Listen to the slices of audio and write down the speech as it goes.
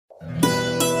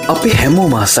අපි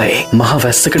හැමෝම ආසයි මහ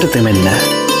වැස්සකට දෙමෙන්න.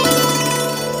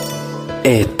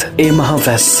 ඒත් ඒ මහ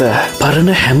වැස්ස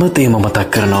පරණ හැමදේම මතක්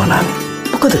කරනවා නම්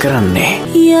මොකද කරන්නේ?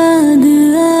 याद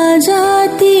आ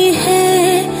जाती है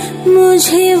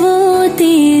मुझे वो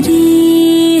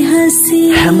तेरी हंसी.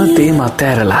 හැමදේම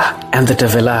අතෑරලා ඇඳට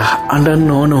වෙලා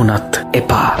අඬන්න ඕන උනත්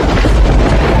එපා.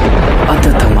 අද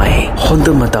තමයි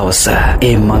හොඳම දවස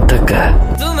ඒ මතක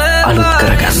අලුත්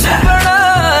කරගන්න.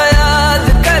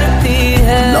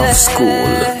 Love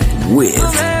School with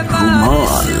Rumal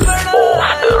off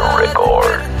the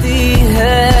record.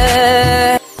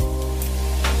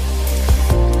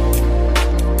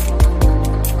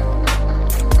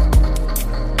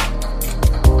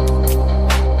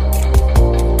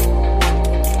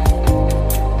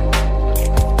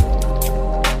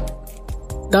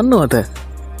 දන්නවද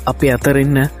අපි අතර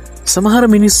ඉන්න සමහර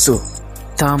මිනිස්සු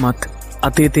තාමත්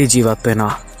අතීතේ ජීවත්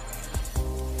වෙනවා.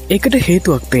 ඒකට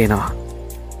හේතුවක් පේනවා.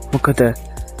 මොකද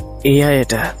ඒ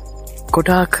අයට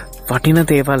ගොඩාක් වටින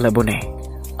දේවල් ලැබුණේ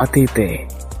අතීතේ.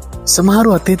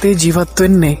 සමහරු අතීතේ ජීවත්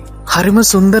වෙන්නේ හරිම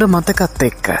සුන්දර මතකත්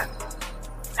එක්ක.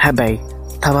 හැබැයි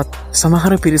තවත්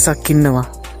සමහර පිරිසක් ඉන්නවා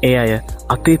ඒ අය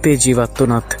අතීතේ ජීවත්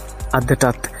වුණත්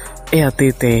අදටත් ඒ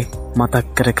අතීතේ මතක්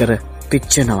කර කර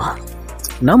පිච්චෙනවා.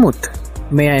 නමුත්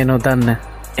මේ අය නොදන්න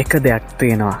එක දෙයක්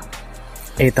තියෙනවා.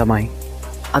 ඒ තමයි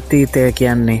අතීතය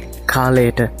කියන්නේ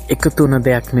කාලයට එකතුන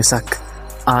දෙයක් මිසක්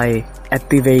ආයේ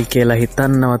ඇතිවෙයි කියලා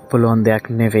හිතන්නවත් පුළුවන් දෙයක්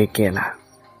නෙවෙයි කියලා.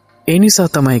 ඒ නිසා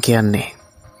තමයි කියන්නේ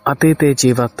අතීතයේ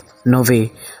ජීවත්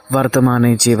නොවේ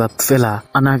වර්තමානයේ ජීවත් වෙලා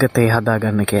අනාගතේ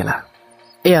හදාගන්න කියලා.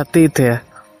 ඒ අතීතය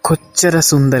කොච්චර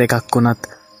සුන්දර එකක් වුණත්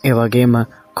ඒ වගේම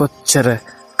කොච්චර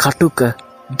කටුක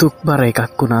දුක්බර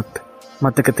එකක් වුණත්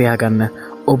මතක තියාගන්න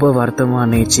ඔබ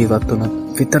වර්තමානයේ ජීවත් වුණොත්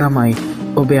විතරමයි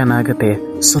ඔබේ අනාගතය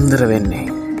සුන්දර වෙන්නේ.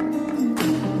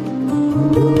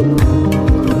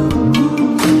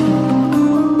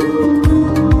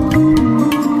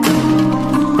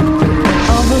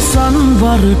 අවසන්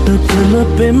වරට කළ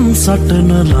පෙම් සටන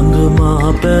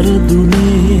ළඟමා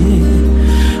පැරදුනේ.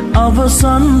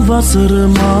 අවසන් වසර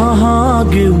මහා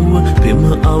ගෙව්ව පෙම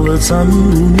අවසන්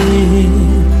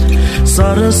වුනේ.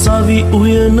 සරසවි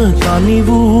උයන තනි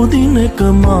වූ දිනක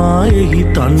මායෙහි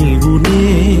තනි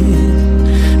වුනේ.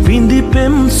 විඳි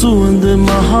පෙම් සුවඳ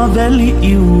මහවැලි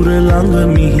ඉවුර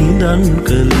ළඟ මිහිදන්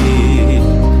කළේ.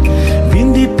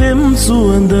 විඳි පෙම්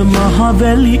සුවඳ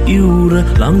මහවැලි ඉවුර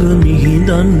ළඟ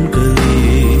මිහිදන්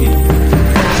කළේ.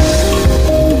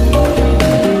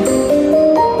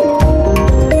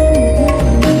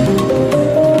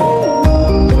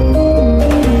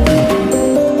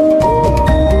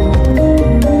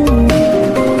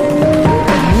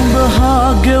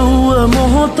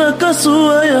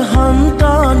 සුවය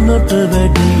හන්තාන්නට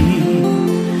වැඩි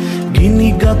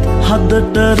ගිනිගත්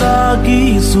හදට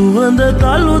රාගී සුවඳ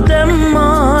තලු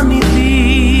දැම්මානිති.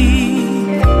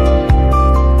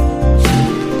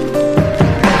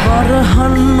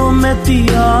 වරහන් නොමැති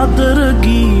ආදර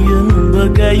ගීය නුඹ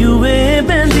ගැයුවේ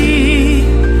බැඳී.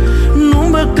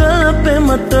 නුඹ කළ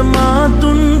පෙමට මා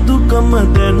දුන් දුකම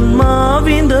දැන් මා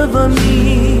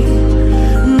විඳවමි.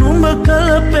 නුඹ කළ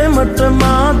පෙමට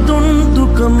මා දුන්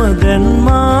දුකම දැන්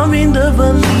මා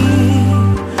විඳවමි.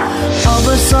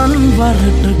 අවසන්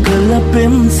වරට කළ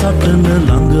පෙම් සටන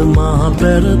ළඟ මා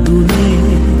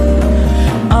පැරදුනේ.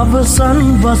 අවසන්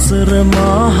වසර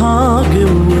මහා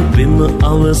ගෙව්ව පෙම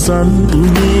අවසන්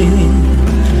වුනේ.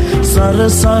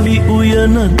 සරසවි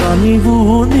උයන තනි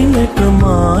වූ දිනක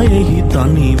මායෙහි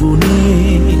තනි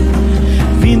වුනේ.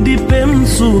 විඳි පෙම්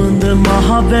සුවඳ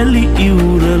මහවැලි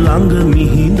ඉවුර ළඟ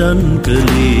මිහිදන්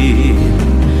කළේ.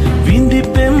 විඳි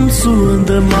පෙම් සුවඳ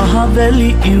මහවැලි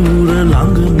ඉවුර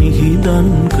ළඟ මිහිදන්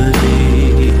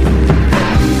කළේ.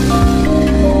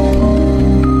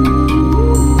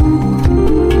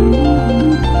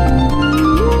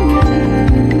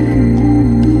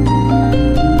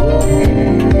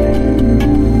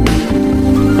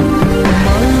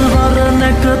 මල්වර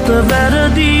නැකත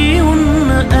වැරදී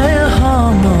උන්න ඇය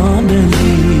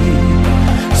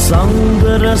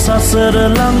සංගර සසර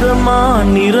ළඟ මා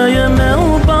නිරය නැව්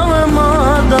බව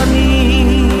මා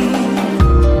දනී.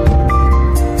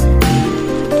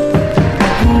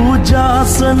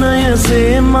 පූජාසනය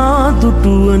සේමා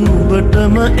දුටුව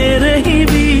නුඹටම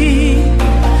එරෙහිවී.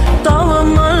 තව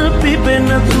මල් පිපෙන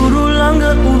තුරු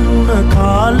ළඟ උන්න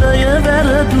කාලය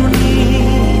වැරදුනී.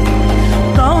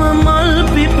 තව මල්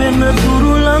පිපෙන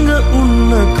තුරු ළඟ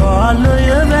උන්න කාලය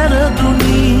වැරදුනී.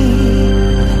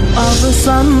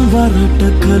 අවසන් වරට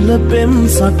කළ පෙම්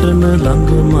සටන ළඟ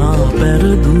මා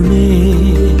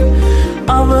පැරදුනේ.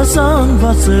 අවසන්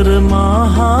වසර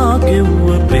මහා ගෙව්ව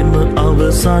පෙම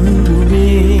අවසන්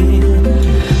වුනේ.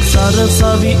 සර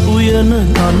සවි උයන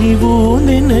තනි වූ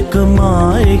දිනක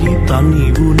මායෙහි තනි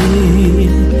වුණේ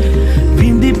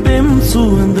විඳි පෙම්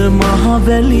සුවඳ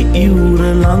මහවැලි ඉවුර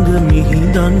ළඟ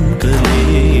මිහිදන්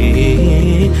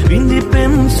කළේ විඳි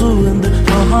පෙම් සුවඳ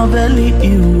මහවැලි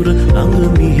ඉවුර ළඟ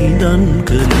මිහිදන්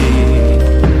කළේ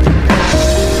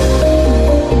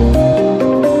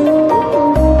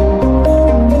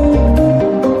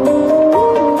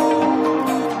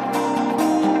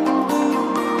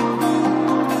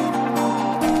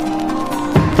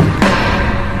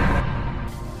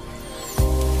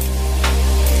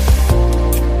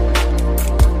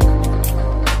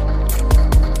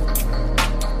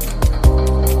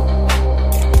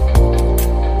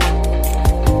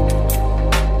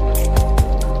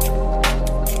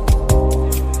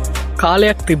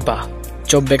කාලයක් තිබ්බා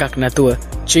ජොබ් එකක් නැතුව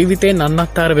ජීවිතේ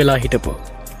නන්නත්තර වෙලා හිටපු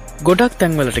ගොඩක්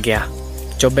තැන්වලට ගියා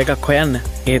ජොබ් එකක් හොයන්න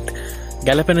ඒත්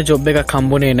ගැලපෙන ජොබ් එකක්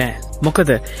හම්බුනේ නෑ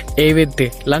මොකද ඒ වෙද්දේ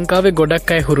ලංකාවේ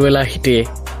ගොඩක් අය හුරු වෙලා හිටියේ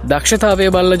දක්ෂතාවය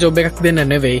බලලා ජොබ් එකක් දෙන්න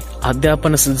නෙවෙයි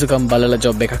අධ්‍යාපන සුදුසුකම් බලලා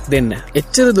ජොබ් එකක් දෙන්න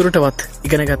එච්චර දුරටවත්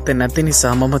ඉගෙන ගත්තේ නැති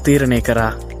නිසා මම තීරණය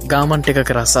කරා ගාමන්ට්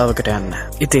එකක රස්සාවකට යන්න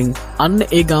ඉතින් අන්න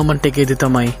ඒ ගාමන්ට් එකේදී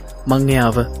තමයි මං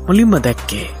එයාව මුලින්ම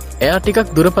දැක්කේ එයා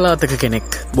ටිකක් දුරපලාතක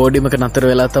කෙනෙක් බෝඩිමක නතර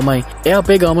වෙලා තමයි එයා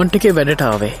අපේ ගාමන්ට් එකේ වැඩට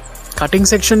ආවේ කටින්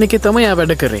සෙක්ෂන් එකේ තමයි එයා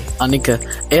වැඩ කරේ අනික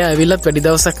එයා ඇවිල්ලත් වැඩි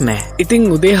දවසක් නැහැ ඉතින්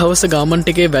උදේ හවස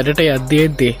ගාමන්ට් එකේ වැඩට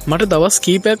යද්දී මට දවස්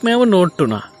කීපයක් මේව නෝට්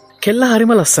වුණා කෙල්ල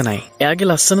හරිම ලස්සනයි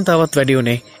එයාගේ ලස්සන තවත් වැඩි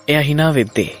උනේ එයා hina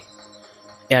වෙද්දී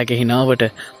එයාගේ hinaවට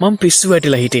මම පිස්සු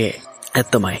වැටිලා හිටියේ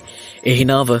ඇත්තමයි ඒ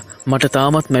hinaව මට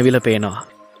තාමත් මැවිලා පේනවා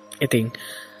ඉතින්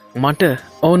මට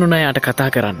ඕනුණා යාට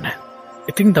කතා කරන්න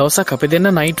ඉතින් දවසක් අපි දෙන්න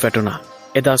නයිට් වැටුණා.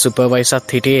 එදා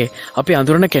සුපර්වයිසර්ත් හිටියේ අපි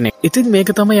අඳුරන කෙනෙක්. ඉතින් මේක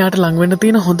තමයි යාට ලං වෙන්න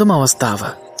තියෙන හොඳම අවස්ථාව.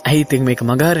 ඇයි ඉතින් මේක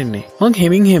මග අරින්නේ? මං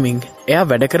හෙමින් එයා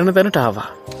වැඩ කරන තැනට ආවා.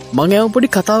 මං එයාව පොඩි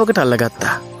කතාවකට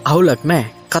අල්ලගත්තා. අවුලක්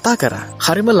නැහැ. කතා කරා.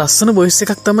 හරිම ලස්සන වොයිස්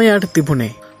එකක් තමයි යාට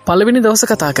තිබුණේ. පළවෙනි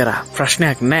දවසේ කතා කරා.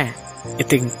 ප්‍රශ්නයක් නැහැ.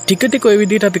 ඉතින් ටික ඔය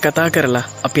විදිහට අපි කතා කරලා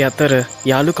අපි අතර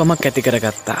යාළුකමක් ඇති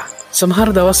කරගත්තා.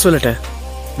 සමහර දවස්වලට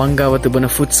මං ගාව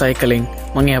තිබුණ ෆුට් සයිකලින්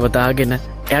මං එයාව දාගෙන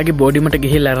එයාගේ බෝඩිමට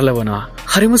ගිහිල්ලා ඇරලවනවා.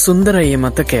 හරිම සුන්දරයි මේ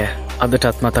මතකය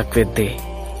අදටත් මතක් වෙද්දී.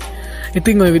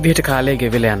 ඉතින් ওই විදිහට කාලය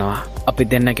ගෙවිලා යනවා. අපි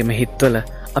දෙන්නගේම හිතවල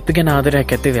අපි ගැන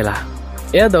ආදරයක් ඇති වෙලා.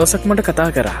 එයා දවසක් මට කතා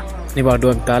කරා.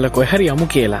 නිවාඩුවක් දාලා කොහේ හරි යමු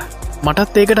කියලා.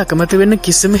 මටත් ඒකට අකමැති වෙන්න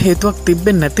කිසිම හේතුවක්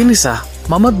තිබෙන්නේ නැති නිසා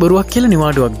මමත් බොරුවක් කියලා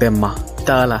නිවාඩුවක් දැම්මා.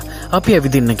 තාලා අපි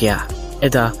ඇවිදින්න ගියා.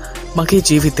 එදා මගේ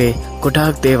ජීවිතේ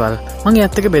ගොඩාක් දේවල් මම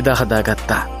ඈත් එක බෙදා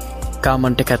හදාගත්තා.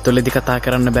 ගාමන්ට් එක ඇතුළේදී කතා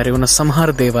කරන්න බැරි වුණ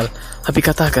සමහර දේවල් අපි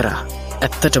කතා කරා.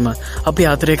 ඇත්තටම අපි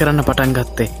ආදරය කරන්න පටන්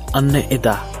ගත්තේ අන්න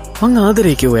එදා. මං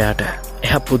ආදරේ කිව්වා එයාට.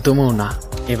 එයා පුදුම වුණා.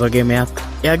 ඒ වගේම එයාත්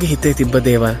එයාගේ හිතේ තිබ්බ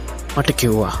දේවල් මට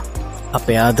කිව්වා.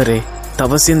 අපේ ආදරේ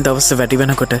දවසින් දවස වැඩි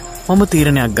වෙනකොට මම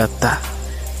තීරණයක් ගත්තා.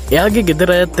 එයාගේ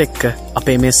ගෙදර අයත් එක්ක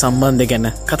අපේ මේ සම්බන්ධය ගැන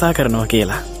කතා කරනවා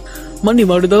කියලා. මං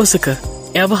නිවාඩු දවසක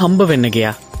එයාව හම්බ වෙන්න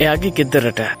ගියා. එයාගේ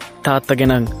ගෙදරට.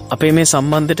 තාත්තගෙනන් අපේ මේ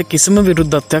සම්බන්ධයට කිසිම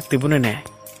විරුද්ධත්වයක් තිබුණේ නැහැ.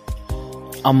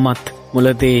 අම්මත්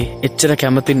මුලදී එච්චර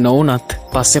කැමති නොවුනත්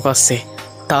පස්සේ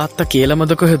තාත්තා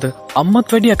කියලාමද කොහෙද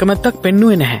අම්මත් වැඩි අකමැත්තක්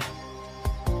පෙන්නුවේ නැහැ.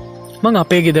 මං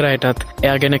අපේ ගෙදර අයටත්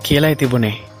එයා ගැන කියලායි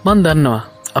තිබුණේ. මං දන්නවා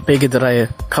අපේ ගෙදර අය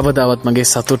කවදාවත් මගේ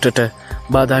සතුටට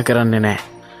බාධා කරන්නේ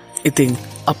නැහැ. ඉතින්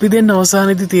අපි දෙන්න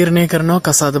අවසානයේදී තීරණය කරනවා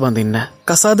කසාද බඳින්න.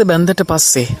 කසාද බැන්දට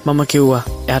පස්සේ මම කිව්වා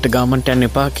එයාට ගාමන්ට් යන්න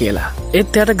එපා කියලා.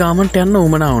 ඒත් එයාට ගාමන්ට් යන්න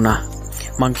උවමනා වුණා.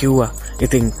 මං කිව්වා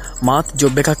ඉතින් මාත්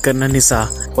ජොබ් එකක් කරන නිසා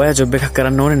ඔයා ජොබ් එකක්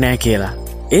කරන්න ඕනේ නෑ කියලා.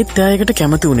 ඒත් එයාට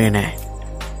කැමති උනේ නෑ.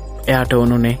 එයාට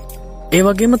ඕනුනේ ඒ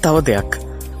වගේම තව දෙයක්.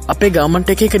 අපේ ගාමන්ට්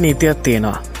එකේ එක නීතියක්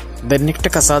තියෙනවා. දෙන්නෙක්ට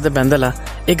කසාද බැඳලා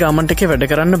ඒ ගාමන්ට් එකේ වැඩ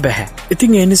කරන්න බෑ.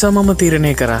 ඉතින් ඒ නිසා මම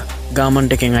තීරණය කරා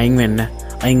ගාමන්ට් එකෙන් අයින් වෙන්න.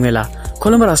 අයින් වෙලා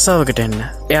කොළඹ රස්සාවකට එන්න.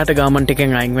 එයාට ගාමන්ට්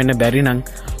එකෙන් අයින් වෙන්න බැරි නම්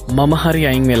මම හරි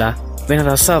අයින් වෙලා වෙන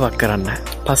රස්සාවක් කරන්න.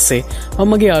 පස්සේ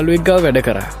මමගේ යාළුවෙක් ගාව වැඩ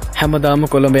කරා. හැමදාම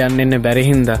කොළඹ යන්න බැරි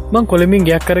හින්දා මං කොළඹින්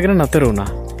ගියක් කරගෙන නතර වුණා.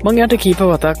 මං එයාට කීප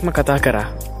වතාවක්ම කතා කරා.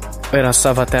 ඔය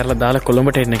රස්සාව අතහැරලා දාලා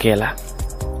කොළඹට එන්න කියලා.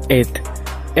 ඒත්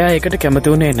එයා ඒකට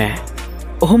කැමති වුණේ නැහැ.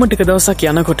 ඔහොම ටික දවසක්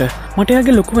යනකොට මට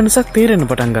එයාගේ ලොකු වෙනසක් තේරෙන්න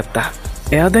පටන් ගත්තා.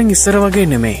 එයා දැන් ඉස්සර වගේ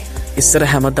නෙමෙයි. ඉස්සර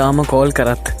හැමදාම කෝල්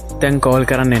කරත් දැන් කෝල්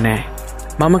කරන්නේ නැහැ.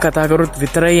 මම කතා කරුත්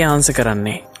විතරයි ආන්සර්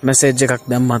කරන්නේ. මැසේජ් එකක්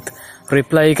දැම්මත්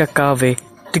රිප්ලයි එකක් ආවේ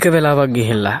ටික වෙලාවක්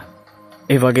ගිහිල්ලා.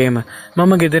 ඒ වගේම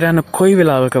මම ගෙදර යන කොයි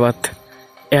වෙලාවකවත්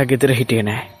එයා ගෙදර හිටියේ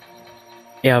නැහැ.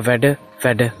 එයා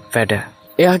වැඩ.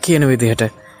 එයා කියන විදිහට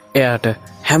එයාට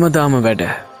හැමදාම වැඩ.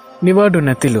 නිවාඩු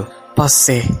නැතිලු.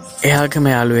 පස්සේ එයාගේම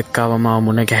යාළුවෙක් ආව මාව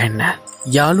මුණ ගැහෙන්න.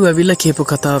 යාළුවා ඇවිල්ලා කියපු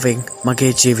කතාවෙන්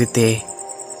මගේ ජීවිතේ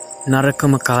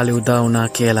නරකම කාලේ උදා වුණා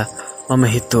කියලා මම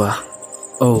හිතුවා.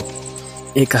 ඔව්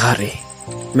ඒක හරි.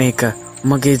 මේක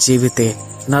මගේ ජීවිතේ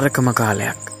නරකම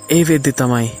කාලයක්. ඒ වෙද්දි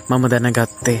තමයි මම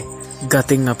දැනගත්තේ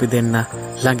ගතින් අපි දෙන්න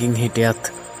ළඟින්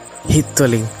හිටියත්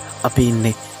හිත්වලින් අපි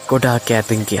ඉන්නේ ගොඩාක්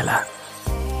ඈතින් කියලා.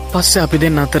 පස්සේ අපි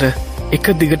දෙන්න අතර එක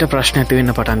දිගට ප්‍රශ්න ඇති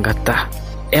වෙන්න පටන් ගත්තා.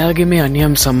 එයාගේ මේ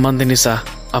අනියම් සම්බන්ධ නිසා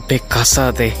අපේ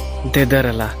කසාදේ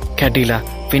දෙදරලා කැඩිලා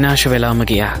විනාශ වෙලාම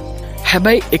ගියා.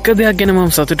 හැබැයි එක දෙයක් ගැන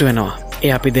මම සතුටු වෙනවා.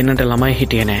 ඒ අපි දෙන්නට ළමයි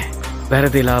හිටියේ නෑ.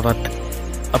 වැරදිලාවත්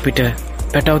අපිට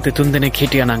පැටව දෙතුන් දෙනෙක්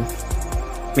හිටියනම්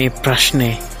මේ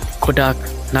ප්‍රශ්නේ ගොඩාක්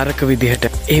නරක විදිහට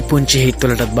ඒ පුංචි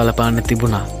හිත්වලටත් බලපාන්න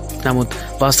තිබුණා. නමුත්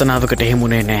වාසනාවකට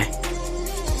එහෙමුනේ නෑ.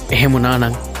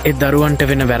 එහෙමුණානම් ඒ දරුවන්ට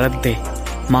වෙන වැරද්දේ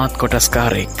මාත්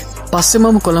කොටස්කාරයෙක්. පස්සේ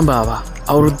මම කොළඹ ආවා.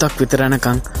 අවුරුද්දක් විතර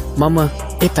යනකම් මම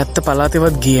ඒ පැත්ත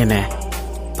පළාතේවත් ගියේ නෑ.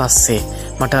 පස්සේ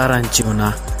මට ආරංචි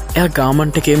වුණා එයා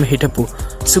ගාමන්ට් එකේම හිටපු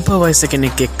සුපර්වයිසර්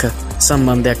කෙනෙක් එක්ක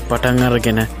සම්බන්ධයක් පටන්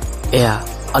අරගෙන එයා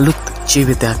අලුත්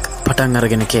ජීවිතයක් පටන්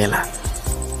අරගෙන කියලා.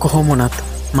 කොහොම වුණත්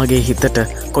මගේ හිතට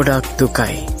ගොඩාක්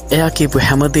දුකයි. එයා කියපු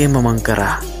හැමදේම මං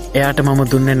කරා. එයාට මම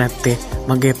දුන්නේ නැත්තේ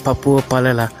මගේ පපුව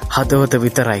පළලා හදවත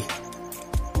විතරයි.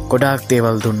 ගොඩාක්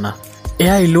දේවල් දුන්නා.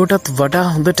 එයා ඉල්ලුවටත් වඩා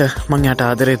හොඳට මං යාට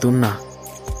ආදරේ දුන්නා.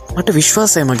 මට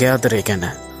විශ්වාසයි මගේ ආදරේ ගැන.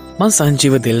 මං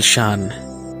සංජීව දිල්ෂාන්.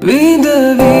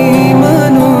 විදවීමනුබයි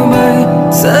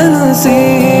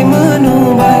සනසීමනුබයි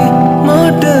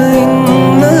මට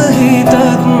ඉන්න හිතත්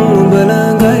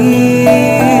බලගයි.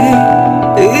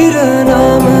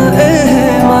 ඉරනම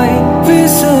එහෙමයි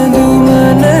විසඳුම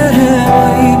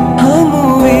නැහැමයි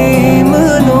හමුවීම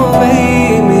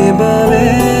නොවෙයි මේ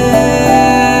බවේ.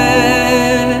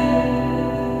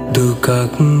 දුකක්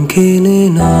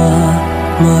කෙනෙනා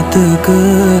මතක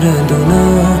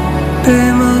රැඳුනා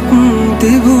පෙමක්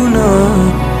තිබුණා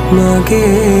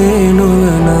මගේ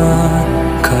නොවනා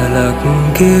කලක්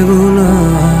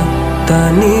ගෙවුණා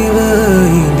තනිව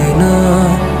ඉඳිනා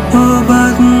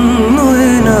ඔබත්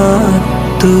නොයනා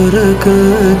තුරක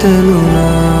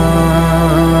දැනුණා.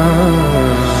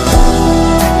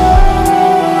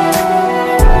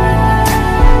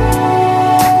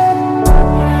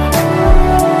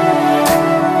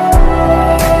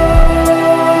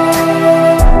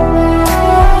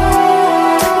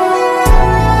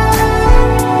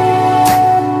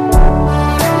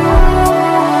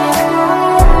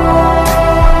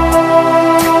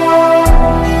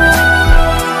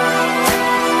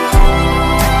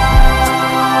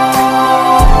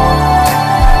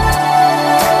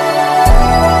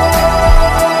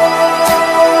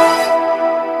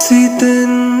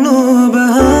 සිතෙන්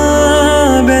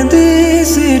නොබහා බැඳී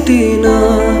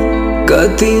සිටිනා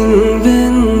ගතින්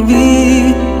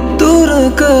වෙන්වී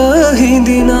දුරක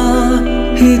හිඳිනා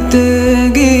හිතේ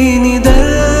ගිනි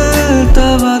දැල්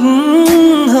තවත්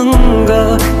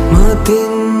හංගා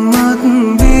මතින් මත්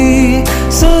වී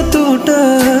සතුට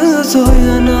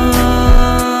සොයනා.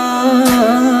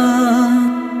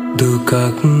 දුකක්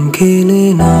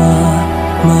කෙනෙනා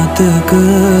මතක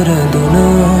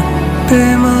රැඳුනා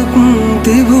පෙමක්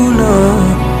තිබුණා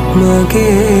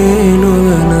මගේ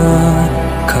නොවනා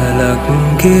කලක්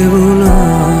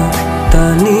ගෙවුණා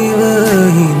තනිව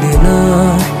හිඳිනා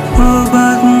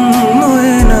ඔබත්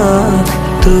නොයනා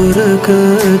තුරක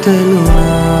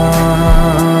දැනුණා.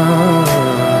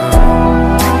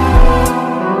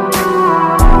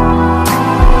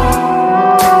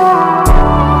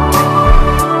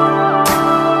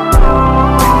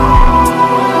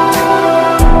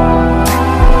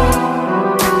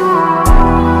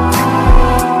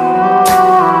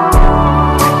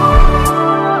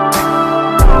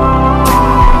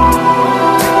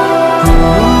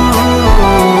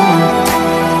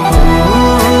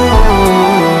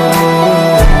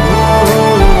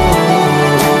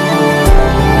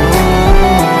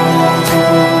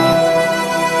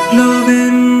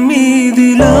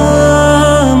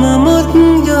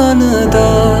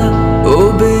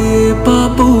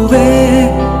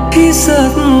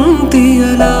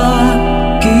 තියලා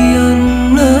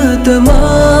කියන්න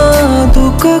තමා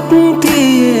දුකක්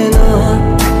තියෙනා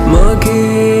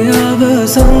මගේ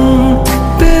අවසන්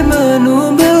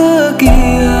පෙමනුබ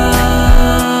කියා.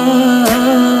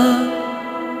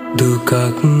 දුකක්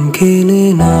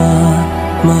කෙනෙනා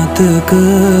මතක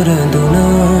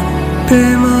රැඳුනා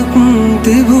පෙමක්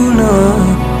තිබුණා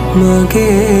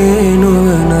මගේ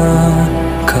නොවනා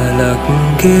කලක්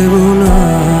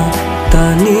ගෙවුණා